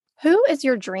Who is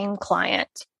your dream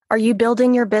client? Are you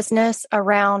building your business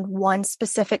around one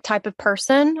specific type of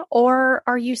person, or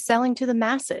are you selling to the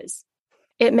masses?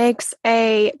 It makes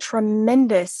a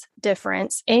tremendous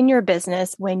difference in your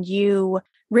business when you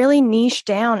really niche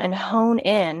down and hone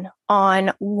in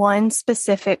on one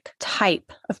specific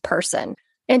type of person.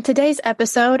 In today's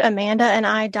episode, Amanda and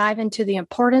I dive into the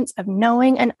importance of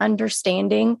knowing and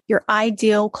understanding your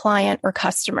ideal client or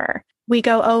customer. We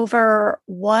go over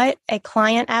what a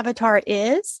client avatar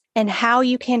is and how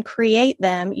you can create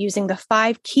them using the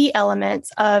 5 key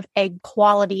elements of a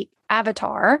quality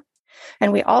avatar.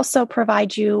 And we also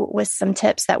provide you with some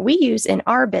tips that we use in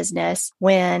our business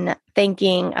when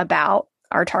thinking about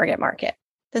our target market.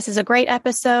 This is a great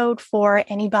episode for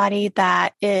anybody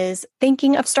that is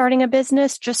thinking of starting a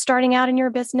business, just starting out in your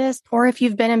business, or if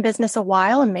you've been in business a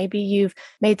while and maybe you've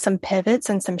made some pivots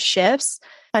and some shifts.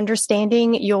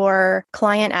 Understanding your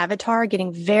client avatar,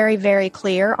 getting very, very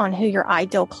clear on who your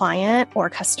ideal client or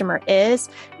customer is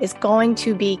going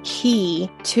to be key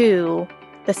to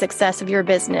the success of your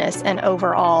business and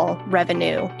overall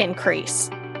revenue increase.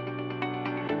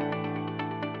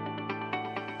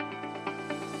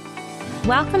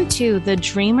 Welcome to the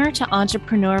Dreamer to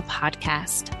Entrepreneur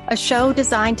podcast, a show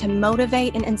designed to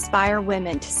motivate and inspire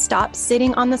women to stop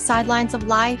sitting on the sidelines of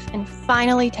life and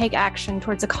finally take action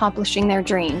towards accomplishing their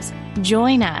dreams.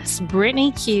 Join us,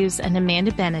 Brittany Hughes and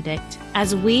Amanda Benedict,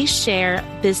 as we share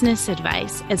business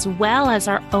advice as well as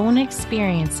our own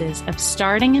experiences of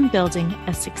starting and building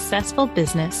a successful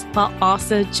business while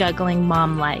also juggling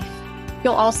mom life.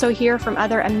 You'll also hear from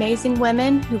other amazing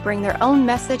women who bring their own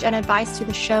message and advice to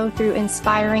the show through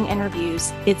inspiring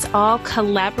interviews. It's all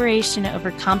collaboration over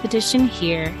competition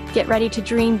here. Get ready to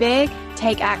dream big,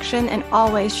 take action, and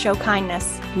always show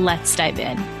kindness. Let's dive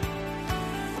in.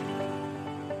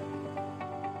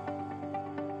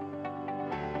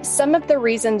 Some of the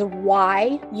reasons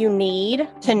why you need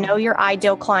to know your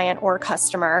ideal client or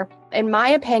customer, in my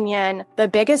opinion, the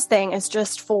biggest thing is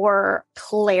just for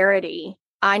clarity.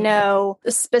 I know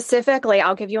specifically,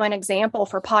 I'll give you an example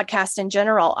for podcasts in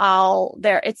general.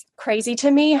 It's crazy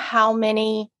to me how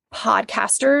many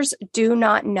podcasters do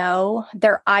not know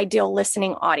their ideal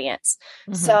listening audience.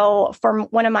 Mm-hmm. So for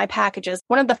one of my packages,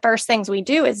 one of the first things we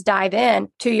do is dive in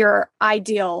to your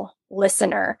ideal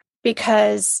listener,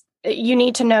 because you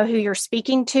need to know who you're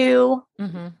speaking to.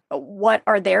 Mm-hmm. What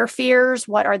are their fears?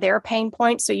 What are their pain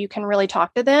points? So you can really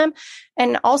talk to them.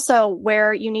 And also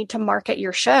where you need to market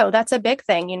your show. That's a big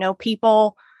thing. You know,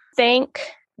 people think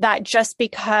that just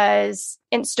because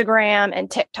Instagram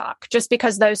and TikTok, just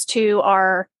because those two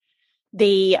are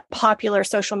the popular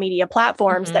social media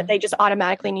platforms, mm-hmm. that they just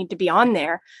automatically need to be on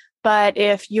there. But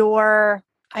if your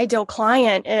ideal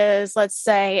client is, let's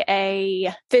say,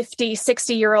 a 50,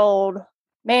 60-year-old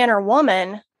man or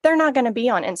woman, they're not going to be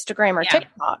on Instagram or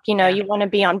TikTok. You know, you want to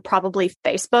be on probably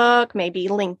Facebook, maybe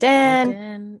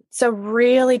LinkedIn. So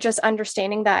really just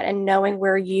understanding that and knowing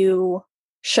where you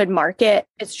should market,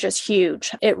 it's just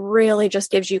huge. It really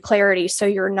just gives you clarity. So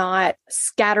you're not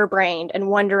scatterbrained and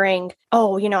wondering,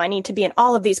 oh, you know, I need to be in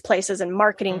all of these places and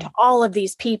marketing to all of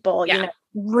these people, you know,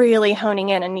 really honing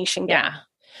in and niching down. Yeah.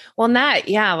 Well, and that,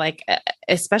 like,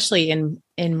 especially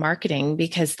in marketing,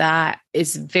 because that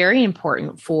is very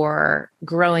important for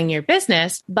growing your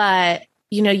business. But,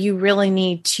 you know, you really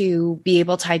need to be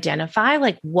able to identify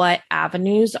like what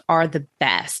avenues are the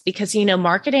best, because, you know,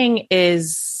 marketing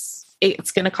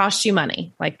it's going to cost you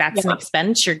money. Like that's an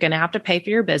expense you're going to have to pay for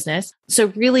your business.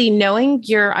 So really knowing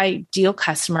your ideal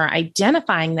customer,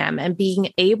 identifying them and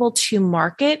being able to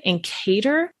market and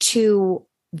cater to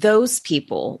those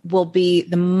people will be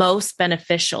the most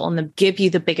beneficial and give you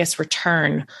the biggest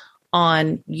return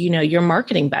on, you know, your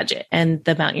marketing budget and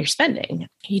the amount you're spending.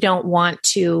 You don't want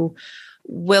to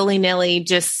willy-nilly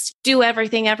just do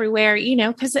everything everywhere, you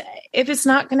know, because if it's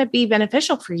not going to be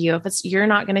beneficial for you, you're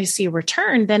not going to see a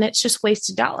return, then it's just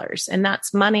wasted dollars. And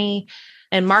that's money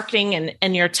and marketing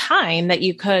and your time that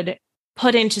you could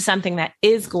put into something that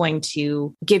is going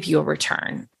to give you a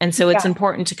return. And so it's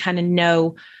important to kind of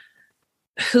know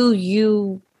who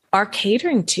you are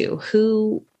catering to,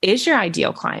 who is your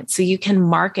ideal client, so you can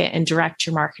market and direct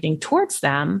your marketing towards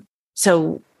them.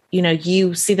 So, you know,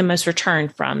 you see the most return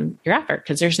from your effort,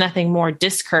 because there's nothing more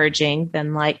discouraging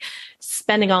than like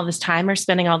spending all this time or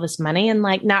spending all this money and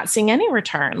like not seeing any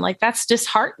return. Like that's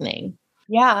disheartening.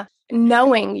 Yeah.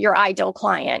 Knowing your ideal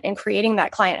client and creating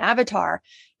that client avatar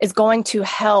is going to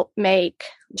help make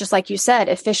just like you said,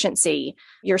 efficiency,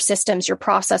 your systems, your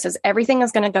processes, everything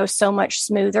is going to go so much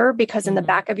smoother because in the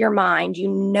back of your mind, you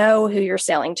know who you're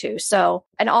selling to. So,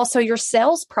 and also your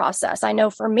sales process. I know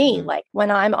for me, like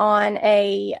when I'm on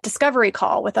a discovery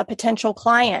call with a potential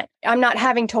client, I'm not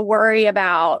having to worry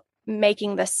about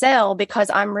making the sale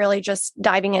because I'm really just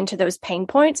diving into those pain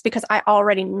points because I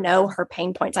already know her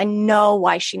pain points. I know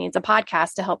why she needs a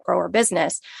podcast to help grow her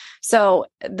business. So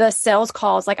the sales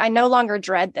calls, like I no longer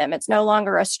dread them. It's no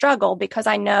longer a struggle because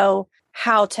I know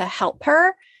how to help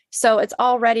her. So it's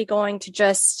already going to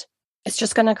it's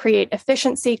just going to create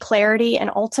efficiency, clarity, and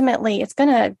ultimately it's going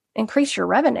to increase your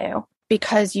revenue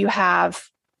because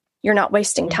you're not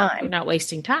wasting time. You're not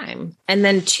wasting time. And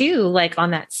then too, like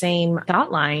on that same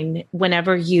thought line,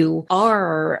 whenever you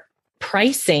are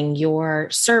pricing your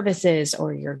services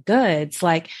or your goods,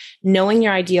 like knowing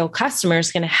your ideal customer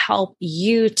is going to help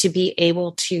you to be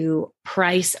able to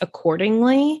price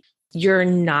accordingly. You're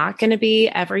not going to be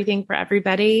everything for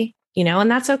everybody, and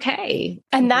that's okay.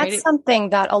 And that's something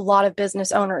that a lot of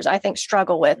business owners, I think,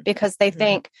 struggle with because they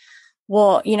think,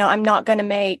 well, I'm not going to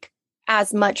make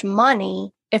as much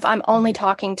money if I'm only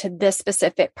talking to this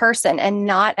specific person and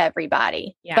not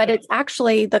everybody. Yeah. But it's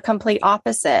actually the complete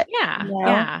opposite. Yeah.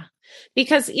 Yeah.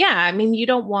 Because, you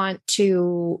don't want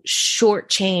to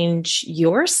shortchange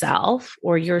yourself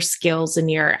or your skills and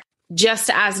just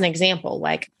as an example,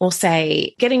 like we'll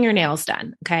say getting your nails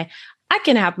done. Okay. I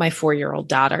can have my 4-year-old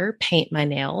daughter paint my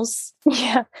nails.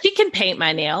 Yeah. She can paint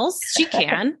my nails. She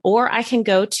can. Or I can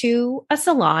go to a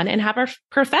salon and have a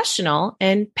professional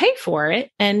and pay for it.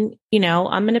 And,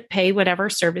 I'm going to pay whatever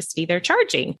service fee they're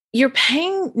charging. You're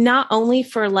paying not only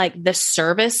for like the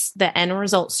service, the end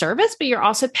result service, but you're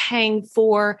also paying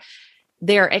for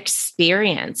their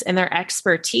experience and their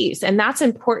expertise. And that's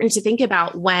important to think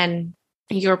about when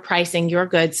you're pricing your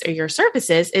goods or your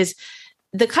services is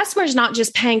the customer is not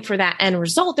just paying for that end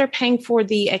result. They're paying for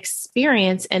the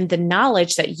experience and the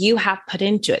knowledge that you have put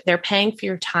into it. They're paying for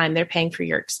your time. They're paying for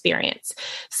your experience.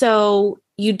 So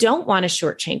you don't want to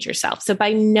shortchange yourself. So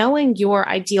by knowing your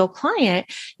ideal client,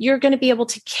 you're going to be able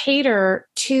to cater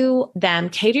to them,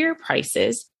 cater your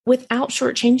prices without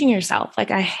shortchanging yourself.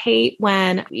 Like I hate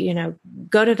when,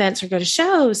 go to events or go to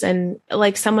shows and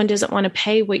like someone doesn't want to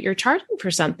pay what you're charging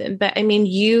for something. But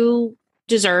you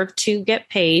deserve to get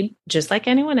paid just like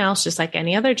anyone else, just like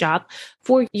any other job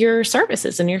for your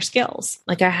services and your skills.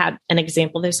 Like I had an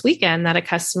example this weekend that a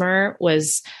customer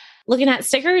was looking at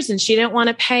stickers and she didn't want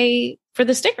to pay for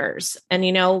the stickers. And,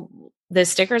 the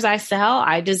stickers I sell,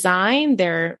 I design,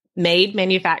 they're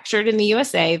manufactured in the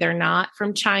USA. They're not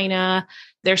from China.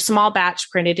 They're small batch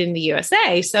printed in the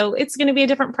USA. So it's going to be a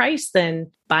different price than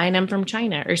buying them from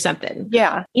China or something.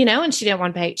 Yeah. And she didn't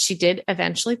want to pay. She did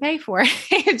eventually pay for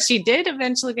it. She did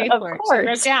eventually pay for it. She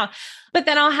wrote down. But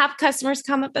then I'll have customers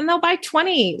come up and they'll buy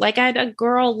 20. Like I had a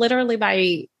girl literally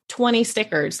buy 20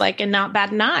 stickers, and not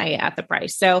bat an eye at the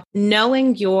price. So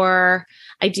knowing your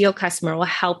ideal customer will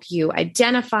help you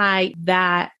identify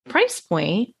that price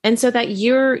point. And so that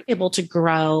you're able to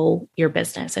grow your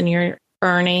business and you're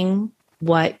earning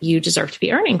what you deserve to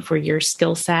be earning for your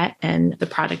skill set and the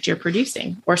product you're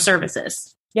producing or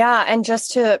services. Yeah. And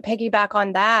just to piggyback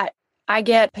on that, I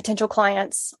get potential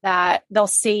clients that they'll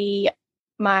see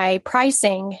my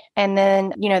pricing and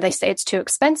then, they say it's too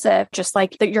expensive, just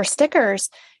like your stickers.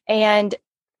 And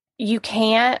you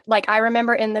can't, I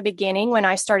remember in the beginning when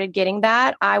I started getting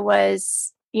that, I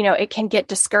was, it can get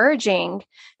discouraging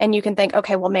and you can think,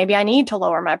 okay, well, maybe I need to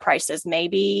lower my prices.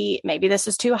 Maybe this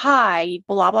is too high,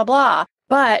 blah, blah, blah.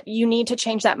 But you need to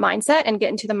change that mindset and get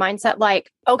into the mindset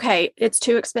okay, it's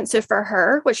too expensive for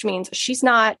her, which means she's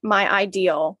not my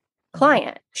ideal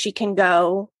client. She can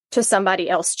go to somebody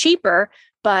else cheaper,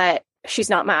 but she's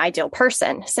not my ideal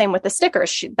person. Same with the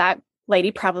stickers. That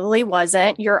lady probably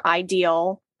wasn't your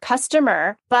ideal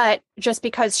customer, but just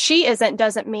because she isn't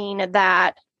doesn't mean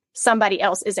that somebody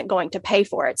else isn't going to pay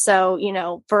for it. So,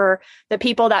 for the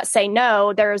people that say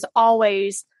no, there's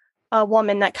always a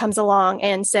woman that comes along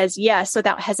and says yes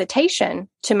without hesitation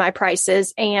to my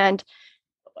prices. And,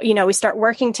 we start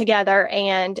working together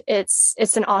and it's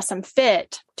an awesome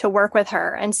fit to work with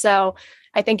her. And so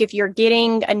I think if you're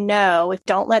getting a no,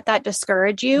 don't let that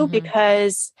discourage you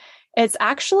because it's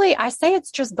actually, I say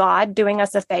it's just God doing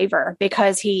us a favor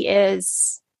because I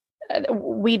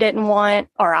didn't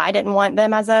want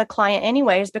them as a client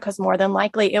anyways, because more than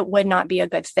likely it would not be a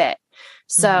good fit.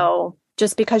 So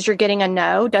just because you're getting a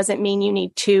no doesn't mean you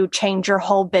need to change your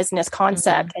whole business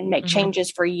concept and make changes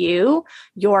for you,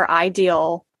 your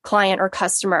ideal client or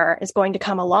customer is going to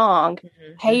come along,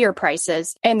 pay your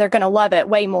prices, and they're going to love it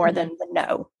way more than the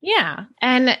no. Yeah.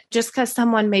 And just because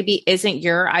someone maybe isn't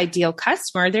your ideal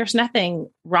customer, there's nothing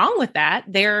wrong with that.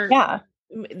 There's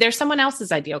someone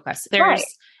else's ideal customer.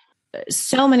 There's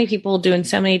so many people doing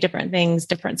so many different things,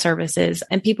 different services,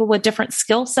 and people with different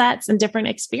skill sets and different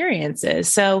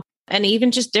experiences. So, and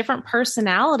even just different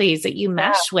personalities that you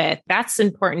mesh with. That's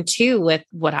important too with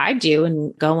what I do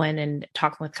and going and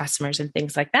talking with customers and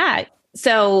things like that.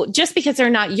 So just because they're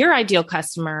not your ideal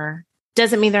customer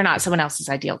doesn't mean they're not someone else's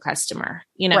ideal customer.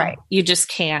 You know, you just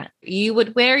can't. You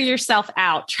would wear yourself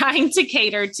out trying to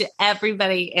cater to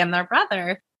everybody and their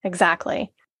brother.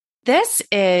 Exactly. This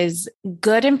is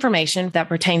good information that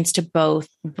pertains to both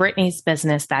Brittany's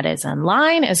business that is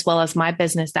online, as well as my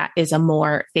business that is a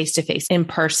more face-to-face,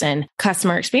 in-person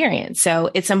customer experience. So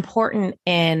it's important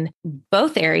in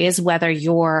both areas, whether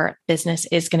your business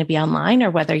is going to be online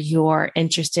or whether you're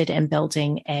interested in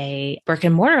building a brick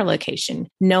and mortar location.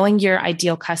 Knowing your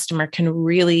ideal customer can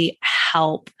really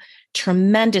help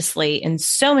tremendously in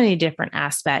so many different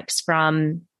aspects,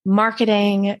 from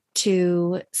marketing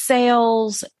to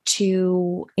sales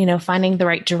to, finding the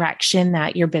right direction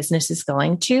that your business is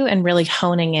going to, and really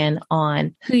honing in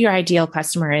on who your ideal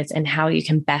customer is and how you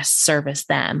can best service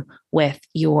them with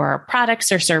your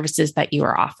products or services that you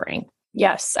are offering.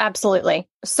 Yes, absolutely.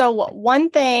 So one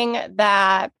thing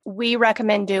that we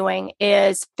recommend doing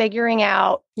is figuring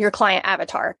out your client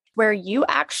avatar, where you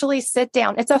actually sit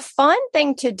down. It's a fun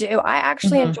thing to do. I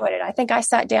actually enjoyed it. I think I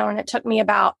sat down and it took me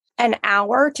about an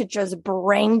hour to just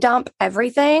brain dump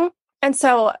everything. And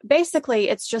so basically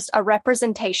it's just a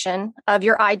representation of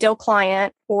your ideal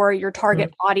client or your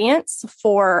target audience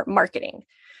for marketing.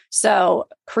 So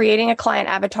creating a client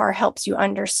avatar helps you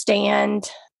understand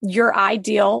your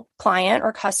ideal client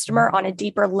or customer on a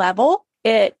deeper level.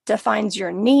 It defines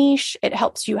your niche. It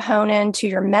helps you hone into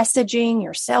your messaging,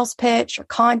 your sales pitch, your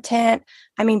content.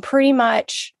 I mean, pretty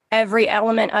much every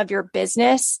element of your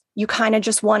business, you kind of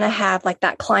just want to have like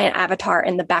that client avatar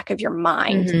in the back of your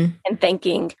mind and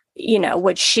thinking,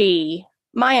 would she,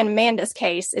 my and Amanda's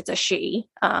case, it's a she.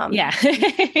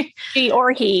 She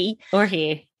or he.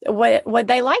 Would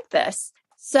they like this?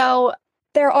 So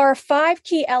there are 5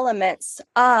 key elements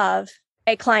of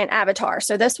a client avatar.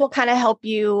 So this will kind of help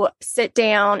you sit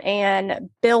down and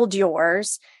build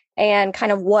yours and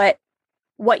kind of what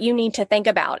you need to think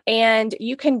about. And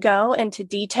you can go into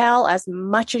detail as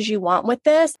much as you want with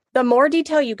this. The more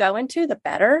detail you go into, the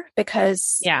better,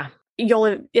 because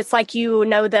it's like you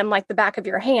know them like the back of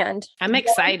your hand. I'm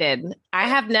excited. I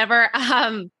have never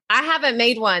I haven't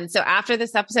made one. So after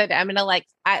this episode, I'm gonna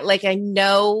I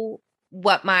know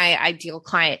what my ideal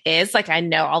client is. Like I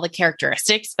know all the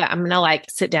characteristics, but I'm gonna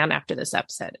sit down after this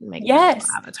episode and make my little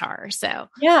avatar. So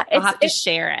I'll have to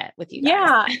share it with you guys.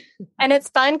 Yeah. And it's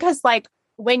fun because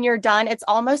when you're done, it's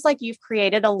almost like you've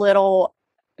created a little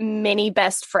mini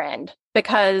best friend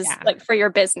because for your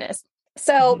business.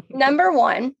 So number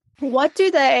 1, what do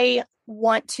they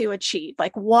want to achieve?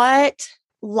 What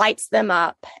lights them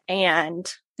up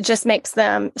and just makes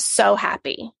them so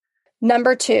happy?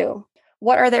 Number 2,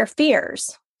 what are their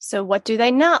fears? So what do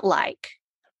they not like?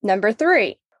 Number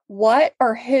 3, what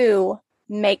or who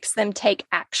makes them take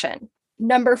action?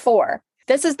 Number 4,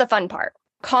 this is the fun part.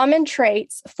 Common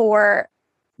traits for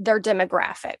their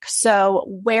demographic. So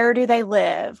where do they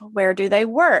live? Where do they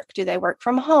work? Do they work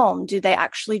from home? Do they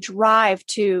actually drive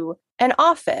to an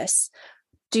office?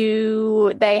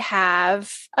 Do they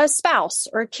have a spouse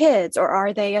or kids? Or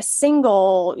are they a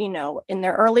single, in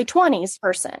their early 20s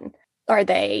person? Are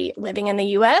they living in the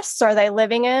US? Are they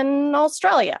living in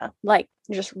Australia?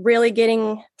 Just really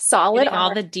getting solid on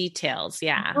all the details.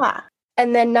 Yeah.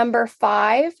 And then number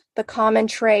 5, the common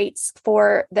traits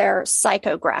for their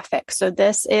psychographic. So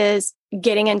this is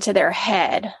getting into their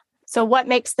head. So what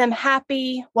makes them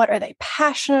happy? What are they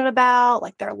passionate about?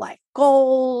 Their life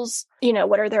goals?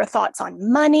 What are their thoughts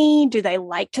on money? Do they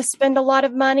like to spend a lot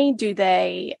of money? Do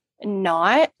they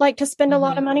not like to spend a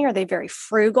lot of money? Are they very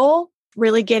frugal?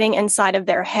 Really getting inside of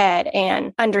their head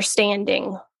and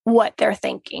understanding what they're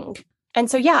thinking. And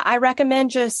so, I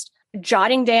recommend just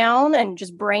jotting down and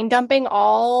just brain dumping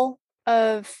all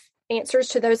of answers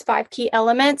to those 5 key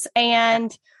elements.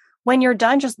 And when you're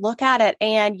done, just look at it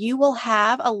and you will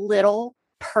have a little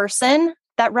person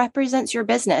that represents your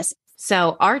business.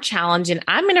 So our challenge, and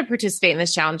I'm going to participate in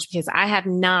this challenge because I have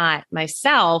not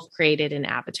myself created an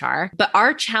avatar, but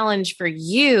our challenge for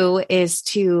you is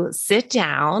to sit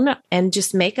down and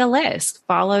just make a list,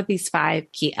 follow these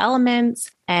 5 key elements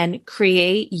and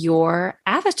create your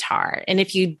avatar. And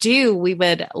if you do, we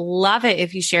would love it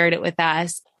if you shared it with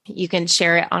us. you can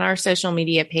share it on our social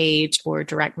media page or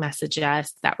direct message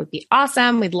us. That would be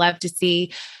awesome. We'd love to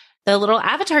see the little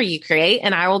avatar you create.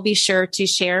 And I will be sure to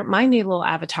share my new little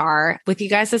avatar with you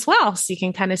guys as well. So you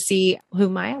can kind of see who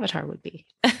my avatar would be.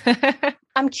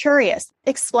 I'm curious.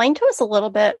 Explain to us a little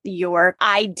bit your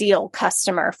ideal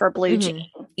customer for Blue Jean.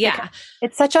 Yeah. Because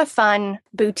it's such a fun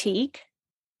boutique.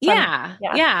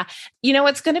 Yeah. You know,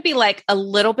 it's going to be like a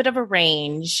little bit of a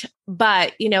range,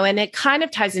 but, you know, and it kind of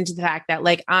ties into the fact that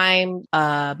like I'm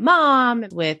a mom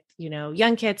with, you know,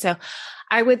 young kids. So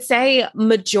I would say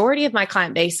majority of my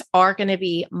client base are going to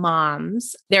be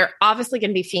moms. They're obviously going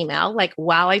to be female. Like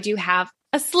while I do have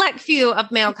a select few of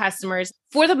male customers,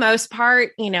 for the most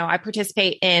part, you know, I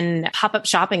participate in pop-up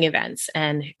shopping events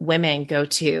and women go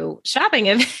to shopping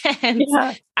events.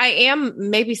 Yeah. I am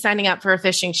maybe signing up for a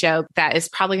fishing show that is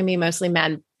probably going to be mostly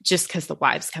men just because the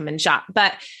wives come and shop.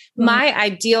 But my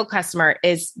ideal customer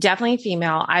is definitely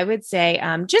female. I would say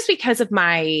just because of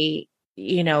my,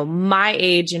 you know, my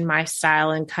age and my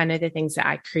style and kind of the things that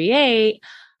I create,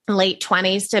 late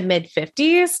 20s to mid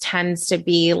 50s tends to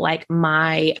be like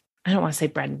my, I don't want to say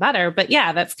bread and butter, but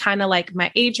yeah, that's kind of like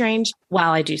my age range.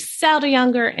 While I do sell to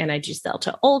younger and I do sell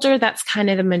to older, that's kind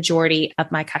of the majority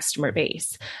of my customer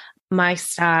base. My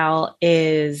style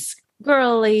is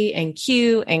girly and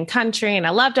cute and country, and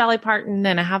I love Dolly Parton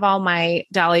and I have all my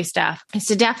Dolly stuff.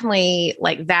 So definitely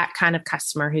like that kind of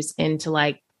customer who's into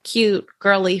like cute,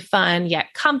 girly, fun,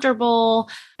 yet comfortable.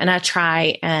 And I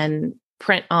try and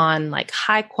print on like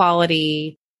high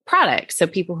quality products. So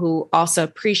people who also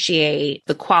appreciate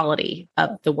the quality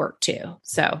of the work too.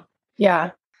 So,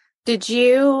 yeah. Did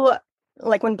you,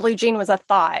 like when Blue Jean was a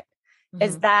thought,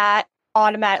 is that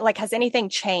automatic? Like, has anything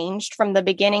changed from the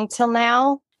beginning till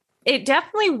now? It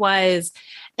definitely was.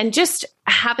 And just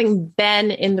having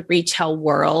been in the retail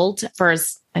world for,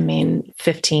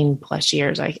 15 plus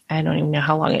years, I don't even know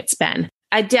how long it's been.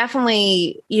 I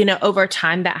definitely, you know, over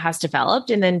time that has developed.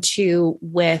 And then too,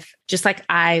 with just like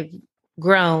I've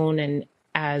grown and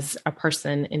as a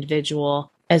person,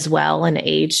 individual as well, and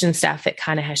aged and stuff, it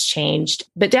kind of has changed,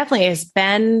 but definitely has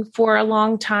been for a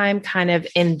long time kind of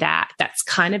in that's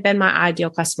kind of been my ideal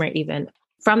customer, even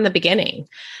from the beginning.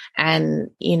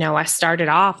 And, you know, I started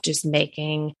off just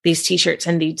making these t-shirts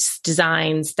and these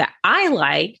designs that I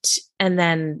liked. And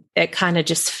then it kind of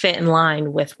just fit in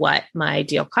line with what my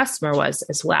ideal customer was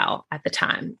as well at the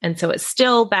time. And so it's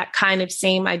still that kind of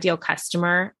same ideal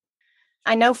customer.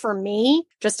 I know for me,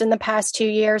 just in the past 2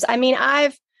 years, I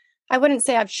wouldn't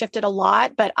say I've shifted a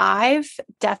lot, but I've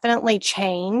definitely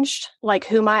changed like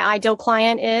who my ideal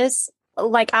client is.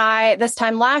 Like this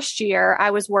time last year,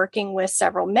 I was working with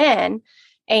several men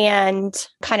and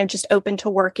kind of just open to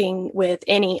working with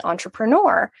any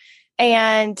entrepreneur.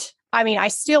 And I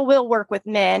still will work with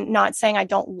men, not saying I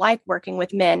don't like working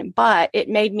with men, but it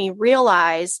made me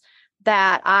realize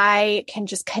that I can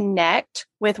just connect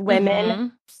with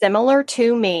women similar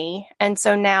to me. And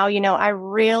so now, you know, I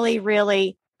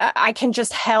really, I can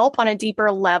just help on a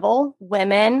deeper level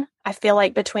women, I feel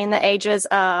like between the ages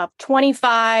of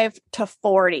 25 to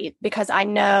 40, because I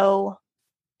know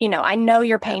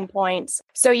your pain points.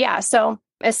 So yeah. So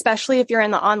especially if you're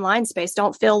in the online space,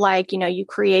 don't feel like, you know, you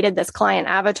created this client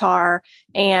avatar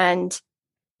and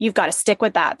you've got to stick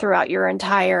with that throughout your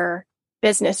entire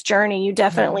business journey. You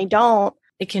definitely don't.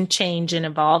 It can change and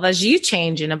evolve as you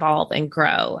change and evolve and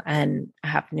grow and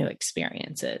have new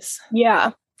experiences.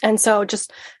 Yeah. And so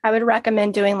I would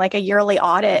recommend doing like a yearly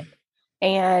audit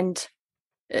and,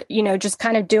 you know, just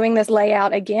kind of doing this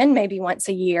layout again, maybe once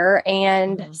a year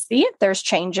and see if there's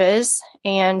changes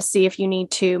and see if you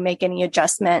need to make any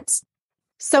adjustments.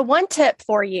 So one tip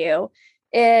for you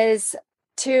is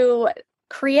to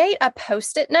create a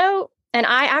Post-it note. And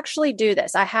I actually do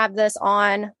this. I have this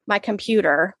on my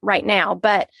computer right now,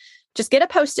 but just get a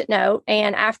Post-it note.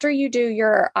 And after you do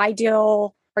your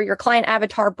ideal or your client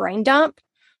avatar brain dump,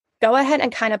 go ahead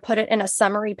and kind of put it in a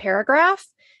summary paragraph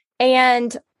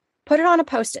and put it on a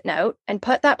Post-it note and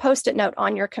put that Post-it note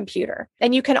on your computer.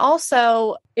 And you can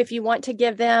also, if you want to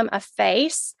give them a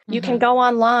face, you can go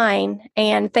online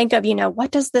and think of, you know,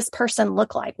 what does this person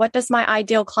look like? What does my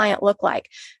ideal client look like?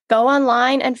 Go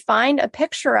online and find a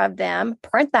picture of them,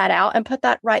 print that out and put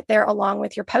that right there along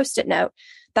with your Post-it note.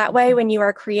 That way, when you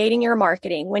are creating your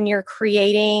marketing, when you're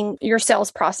creating your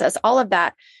sales process, all of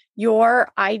that,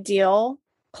 your ideal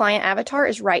client avatar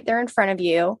is right there in front of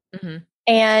you.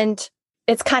 And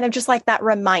it's kind of just like that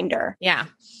reminder. Yeah.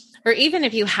 Or even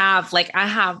if you have, like, I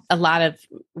have a lot of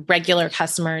regular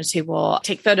customers who will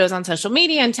take photos on social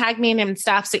media and tag me and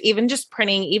stuff. So even just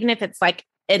printing, even if it's like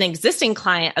an existing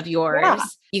client of yours,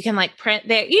 you can like print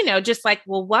there, just like,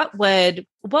 well, what would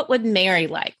Mary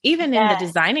like? Even in the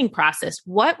designing process,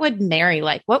 what would Mary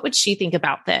like? What would she think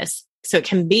about this? So it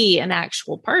can be an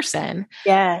actual person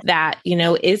that,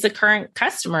 is a current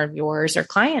customer of yours or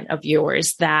client of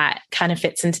yours that kind of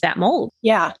fits into that mold.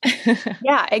 Yeah.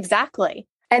 Yeah, exactly.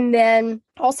 And then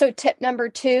also tip number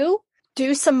 2,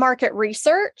 do some market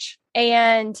research.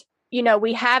 And,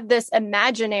 we have this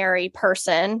imaginary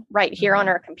person right here on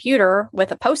our computer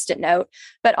with a Post-it note,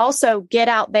 but also get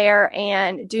out there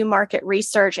and do market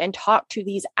research and talk to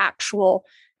these actual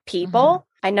people.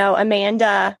 I know,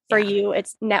 Amanda, for you,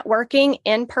 it's networking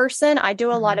in person. I do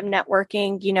a lot of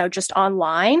networking, just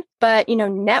online, but,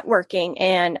 networking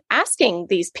and asking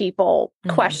these people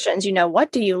questions,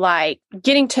 what do you like?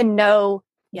 Getting to know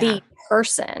the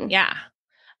person. Yeah.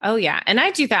 Oh, yeah. And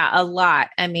I do that a lot.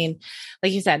 I mean,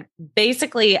 like you said,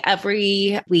 basically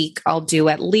every week I'll do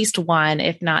at least one,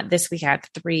 if not this week, I have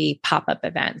 3 pop-up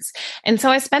events. And so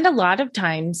I spend a lot of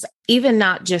times, even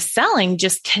not just selling,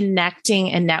 just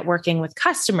connecting and networking with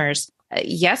customers.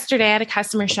 Yesterday, I had a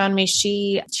customer showing me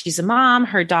she's a mom.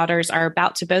 Her daughters are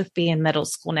about to both be in middle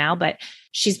school now, but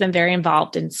she's been very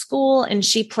involved in school, and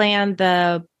she planned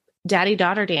the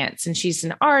daddy-daughter dance, and she's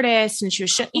an artist, and she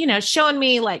was showing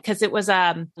me, like, because it was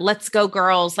Let's Go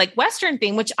Girls, like Western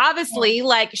theme, which obviously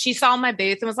like she saw my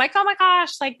booth and was like, oh my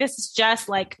gosh, like this is just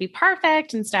like be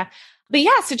perfect and stuff. But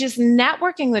yeah, so just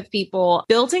networking with people,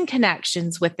 building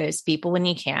connections with those people when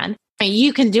you can. And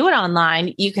you can do it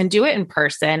online, you can do it in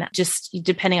person, just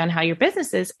depending on how your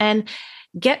business is, and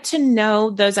get to know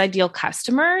those ideal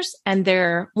customers and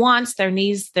their wants, their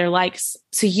needs, their likes.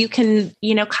 So you can,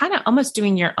 kind of almost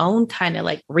doing your own kind of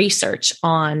like research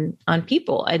on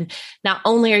people. And not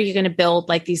only are you going to build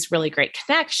like these really great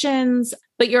connections,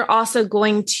 but you're also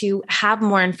going to have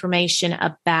more information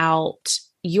about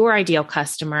your ideal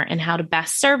customer and how to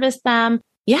best service them.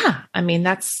 Yeah. I mean,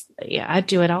 I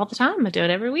do it all the time. I do it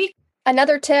every week.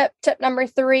 Another tip number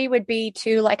 3 would be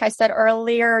to, like I said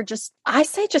earlier, just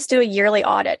do a yearly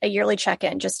audit, a yearly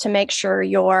check-in, just to make sure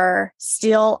you're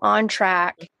still on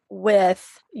track with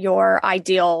your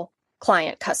ideal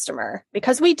client customer,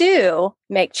 because we do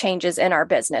make changes in our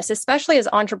business, especially as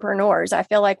entrepreneurs. I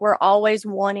feel like we're always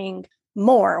wanting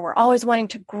more. We're always wanting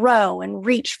to grow and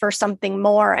reach for something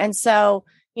more. And so,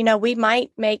 we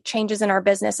might make changes in our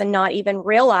business and not even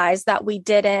realize that we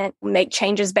didn't make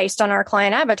changes based on our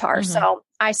client avatar. So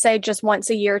I say just once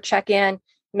a year, check in,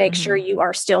 make sure you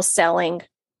are still selling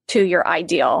to your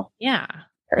ideal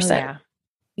person. Oh, yeah.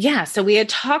 Yeah. So we had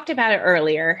talked about it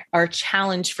earlier. Our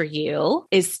challenge for you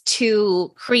is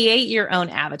to create your own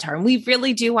avatar. And we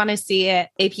really do want to see it.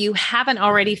 If you haven't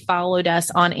already followed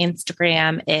us on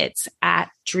Instagram, it's at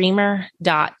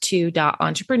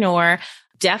dreamer.to.entrepreneur.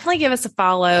 Definitely give us a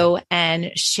follow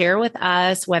and share with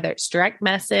us, whether it's direct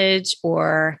message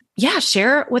or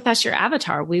share with us your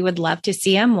avatar. We would love to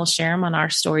see them. We'll share them on our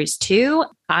stories too.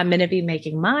 I'm going to be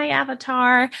making my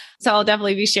avatar, so I'll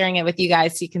definitely be sharing it with you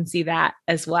guys so you can see that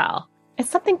as well.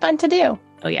 It's something fun to do.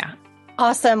 Oh, yeah.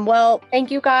 Awesome. Well, thank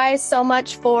you guys so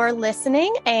much for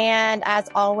listening. And as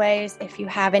always, if you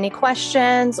have any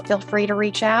questions, feel free to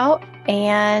reach out,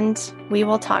 and we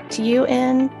will talk to you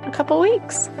in a couple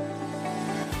weeks.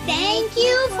 Thank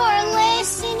you for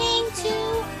listening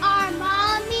to our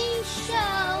Mommy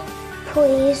Show.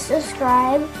 Please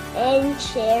subscribe and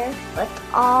share with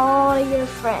all your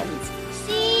friends.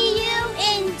 See you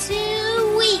in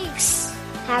 2 weeks.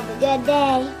 Have a good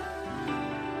day.